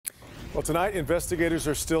Well, tonight, investigators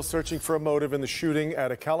are still searching for a motive in the shooting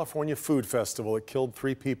at a California food festival. It killed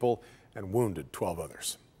 3 people and wounded 12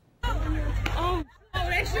 others.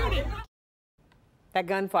 They're shooting. That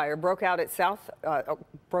gunfire broke out south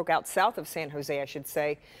of San Jose, I should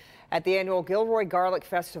say, at the annual Gilroy Garlic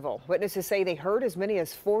Festival. Witnesses say they heard as many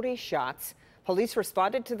as 40 shots. Police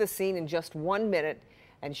responded to the scene in just 1 minute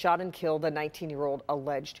and shot and killed the 19-year-old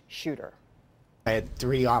alleged shooter. I had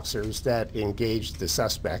 3 officers that engaged the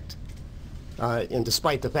suspect, and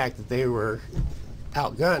despite the fact that they were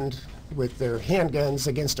outgunned with their handguns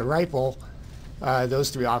against a rifle, those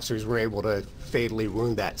 3 officers were able to fatally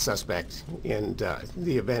wound that suspect, and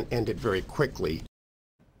the event ended very quickly.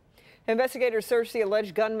 Investigators searched the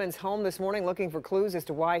alleged gunman's home this morning looking for clues as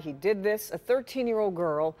to why he did this. A 13-year-old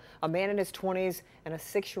girl, a man in his 20s, and a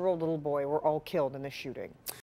 6-year-old little boy were all killed in the shooting.